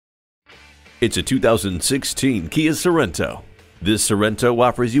It's a 2016 Kia Sorento. This Sorento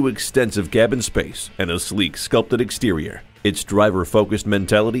offers you extensive cabin space and a sleek, sculpted exterior. Its driver-focused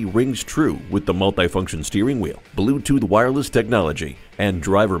mentality rings true with the multifunction steering wheel, Bluetooth wireless technology, and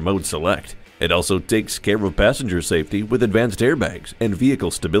driver mode select. It also takes care of passenger safety with advanced airbags and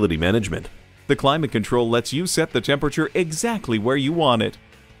vehicle stability management. The climate control lets you set the temperature exactly where you want it.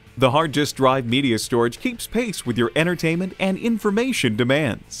 The hard disk drive media storage keeps pace with your entertainment and information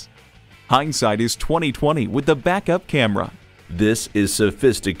demands. Hindsight is 20/20 with the backup camera. This is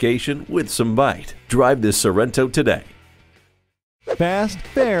sophistication with some bite. Drive this Sorento today. Fast,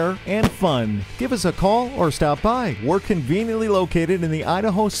 fair, and fun. Give us a call or stop by. We're conveniently located in the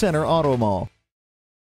Idaho Center Auto Mall.